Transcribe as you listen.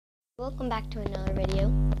Welcome back to another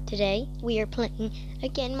video. Today we are playing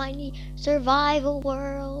again my survival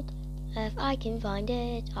world. If I can find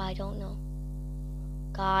it, I don't know.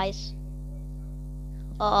 Guys.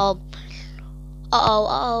 Uh-oh.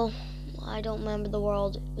 I don't remember the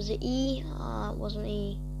world. Was it E? It wasn't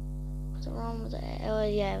E. Was it wrong? Was it A? Oh,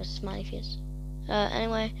 yeah, it was Smiley Face.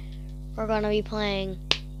 Anyway, we're gonna be playing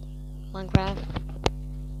Minecraft.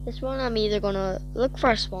 This one I'm either gonna look for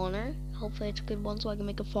a spawner. Hopefully it's a good one so I can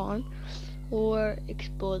make a farm. Or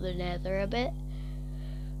explore the nether a bit.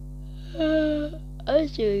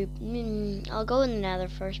 I'll go in the nether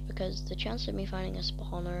first because the chance of me finding a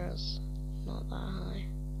spawner is not that high.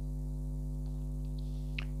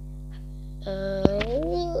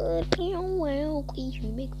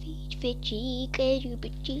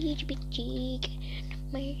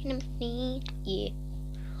 Yeah.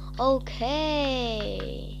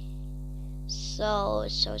 Okay. So.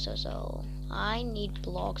 I need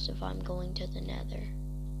blocks if I'm going to the nether.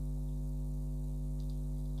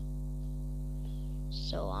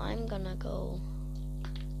 So I'm gonna go.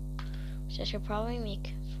 So I should probably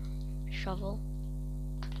make a shovel.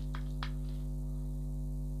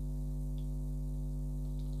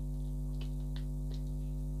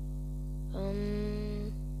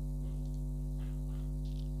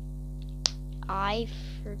 I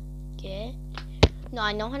forget. No,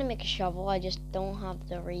 I know how to make a shovel. I just don't have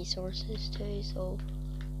the resources to, so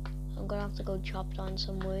I'm gonna have to go chop down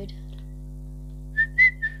some wood.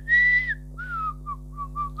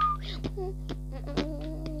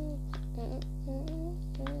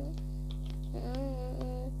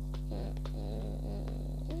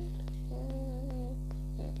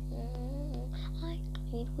 I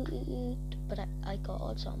need wood, but I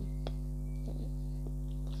got some.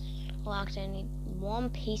 Well, actually, I need one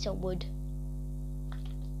piece of wood. I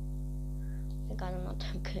think I'm not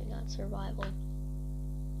that good at survival.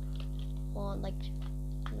 Well, like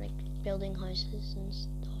building houses and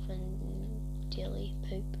stuff and daily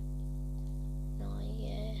poop. No,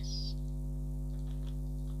 yes.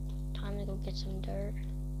 Time to go get some dirt.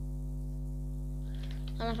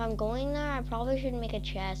 And if I'm going there, I probably should make a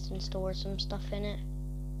chest and store some stuff in it.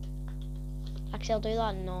 Actually, I'll do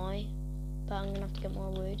that now, but I'm gonna have to get more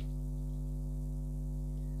wood.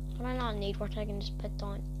 What I not need, what I can just put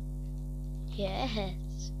down.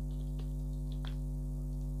 Yes.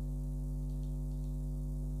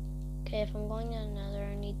 Okay, if I'm going to another,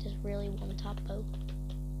 I need this really one top bow.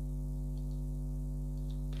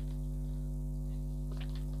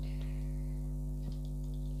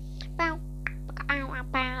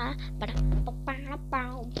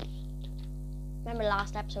 Remember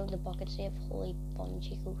last episode, the bucket save? Holy bum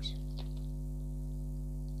chicos.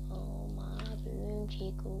 Oh my boom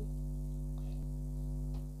chico.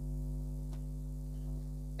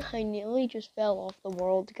 I nearly just fell off the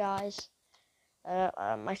world, guys.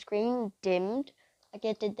 My screen dimmed. Like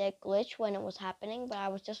it did that glitch when it was happening, but I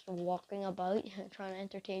was just walking about trying to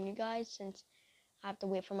entertain you guys since I have to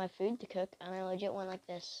wait for my food to cook, and I legit went like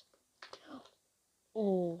this.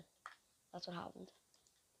 Oh, that's what happened.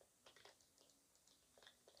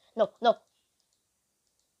 No.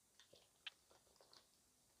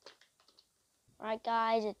 Alright,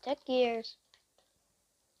 guys, it took years,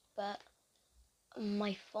 but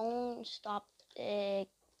my phone stopped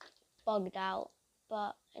bugged out,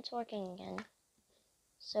 but it's working again.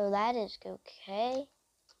 So that is okay.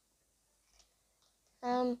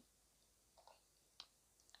 I'm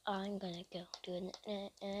gonna go to the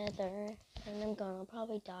nether, and I'm gonna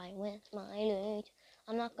probably die with my loot.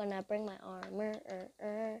 I'm not gonna bring my armor,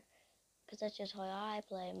 cause that's just how I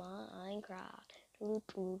play Minecraft.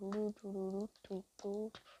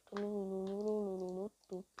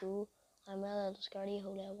 I'm a little scaredy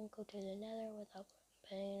hold. I won't go to the nether without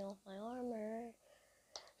paying off my armor.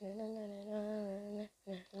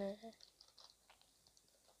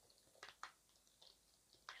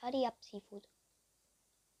 Hurry up, seafood.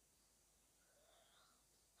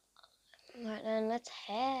 Alright then, let's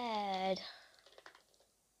head.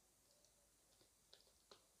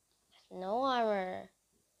 No armor.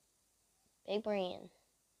 Big brain.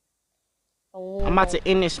 Oh. I'm about to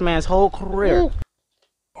end this man's whole career. Ooh.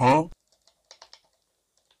 Huh?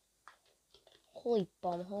 Holy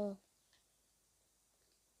bumhole.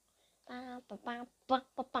 Oh,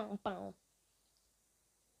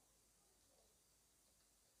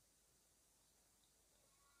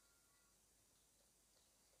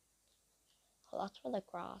 that's where the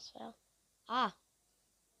grass fell. Ah.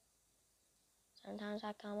 Sometimes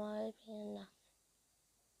I come out as being nothing.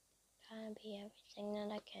 Trying to be everything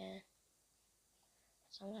that I can.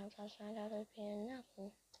 Sometimes I find out as being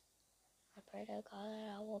nothing. I pray to God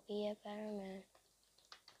that I will be a better man.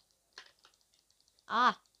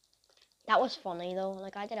 Ah, that was funny though.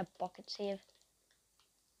 Like I did a bucket save.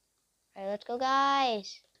 Alright, let's go,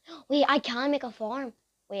 guys. Wait, I can make a farm.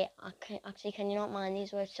 Wait, can you not mine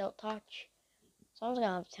these with silk touch? Someone's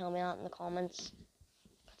gonna have to tell me that in the comments.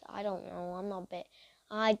 I don't know. I'm not bit.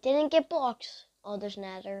 I didn't get blocks. Oh, there's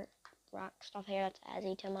nether rock stuff here that's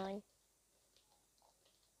easy to mine.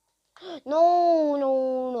 No,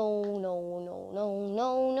 no, no, no, no, no,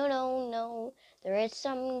 no, no, no, no. There is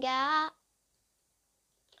some gas.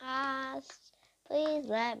 Please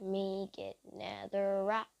let me get nether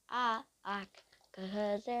rock.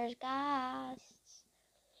 Cause there's gas.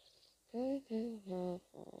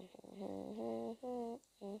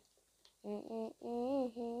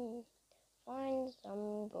 Find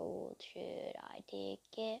some gold, should I take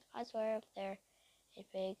it? I swear if there it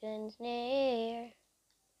begins near.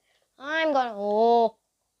 I'm gonna, oh.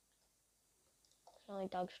 I only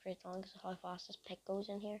dug straight on because of how fast this pick goes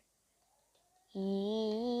in here.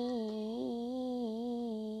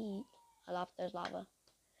 I love there's lava.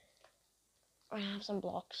 I have some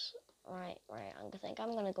blocks. Right, I think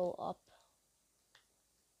I'm gonna go up.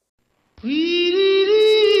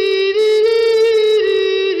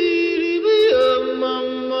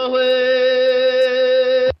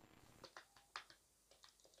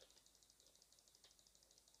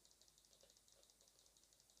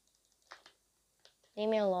 Leave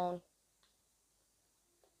me alone.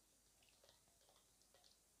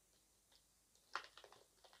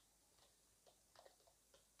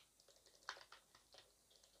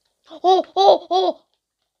 Oh!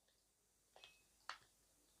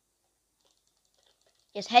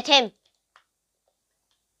 Just hit him.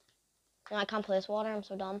 No, I can't place water. I'm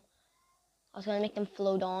so dumb. I was gonna make them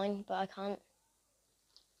flow down, but I can't.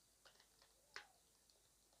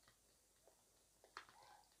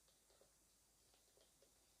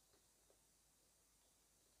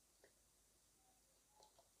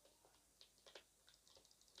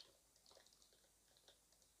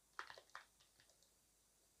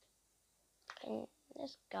 Can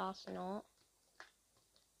this gas not?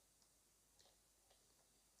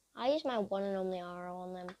 I use my one and only arrow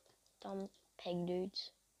on them dumb pig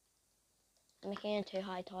dudes. I'm making it too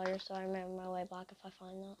high tower so I remember my way back if I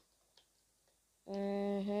find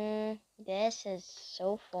that. This is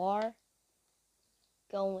so far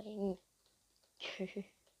going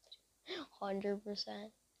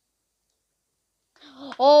 100%.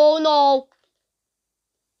 Oh no!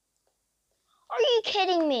 Are you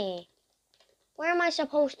kidding me? Where am I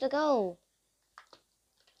supposed to go?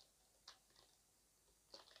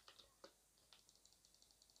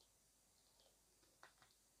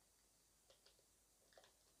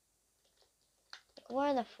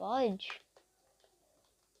 Where the fudge?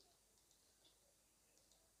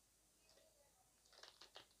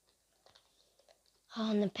 Oh,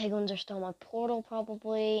 and the piglins are still in my portal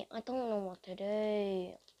probably. I don't know what to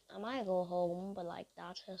do. I might go home, but like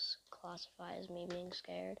that's just classified as me being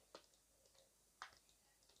scared.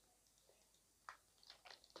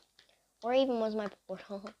 Where even was my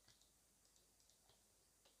portal?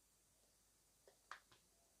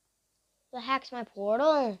 The heck's my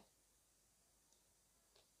portal?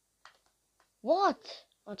 What?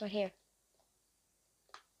 Oh, it's right here.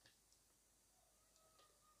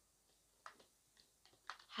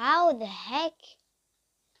 How the heck?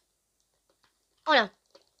 Oh no.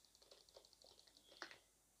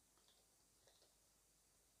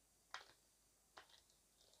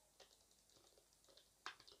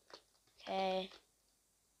 Okay.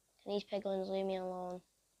 Can these piglins leave me alone?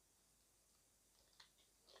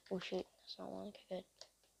 Oh shoot, that's not one. Okay, good.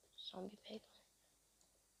 Zombie piglin.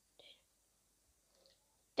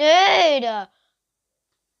 Dude!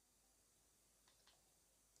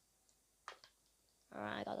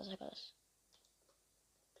 Alright, I got this.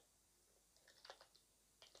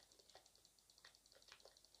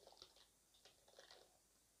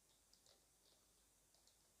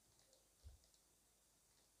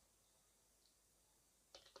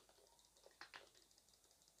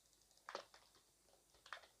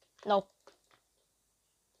 No.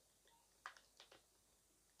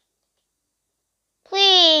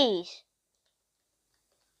 Please!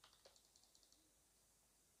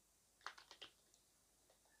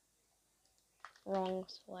 Wrong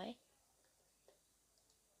way.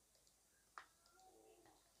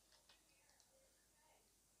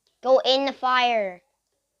 Go in the fire.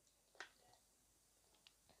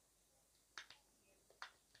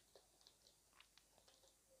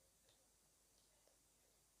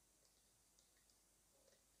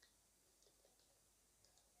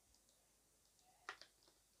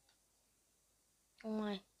 Oh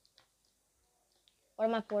my. Where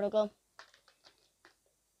did my portal go?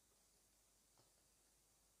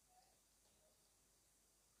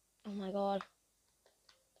 my god.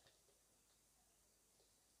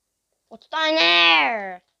 What's down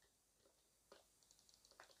there?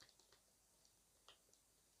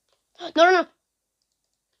 No, no, no.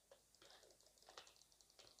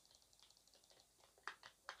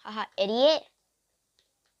 Haha, idiot.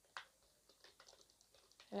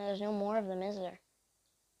 No, there's no more of them, is there?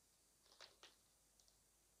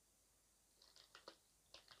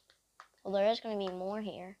 Well, there is going to be more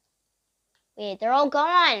here. Wait, they're all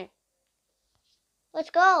gone. Let's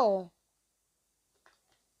go.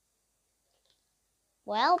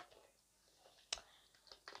 Well,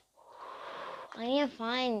 I need to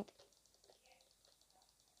find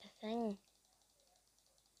the thing.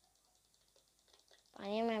 I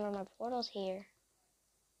need to remember my portal's here.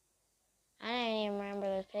 I need to remember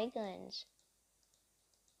those piglins.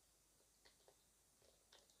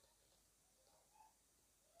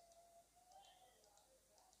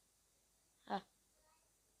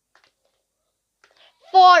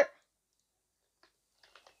 Four.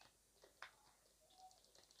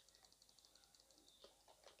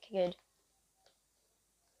 Okay, good.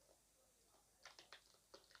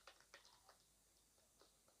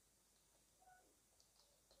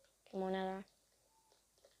 Come on, Nether.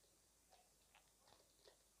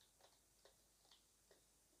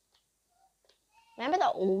 Remember the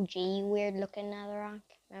OG weird looking Netherrack?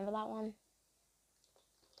 Remember that one?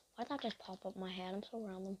 Why did that just pop up in my head? I'm so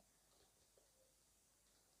random.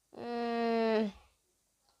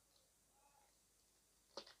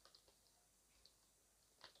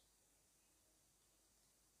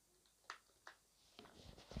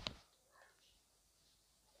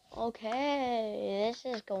 Okay, this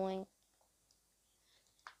is going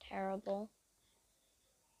terrible.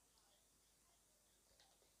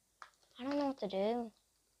 I don't know what to do.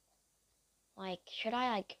 Like, should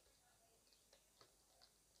I, like...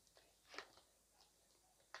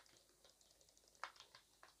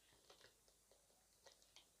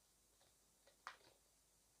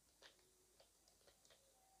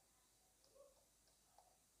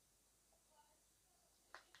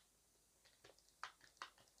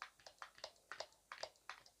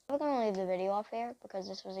 I'm gonna leave the video off here because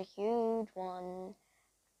this was a huge one.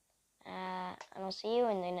 And I'll see you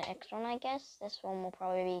in the next one, I guess. This one will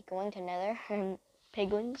probably be going to Nether and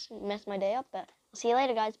Piglins. Mess my day up, but I'll see you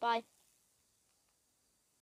later, guys. Bye.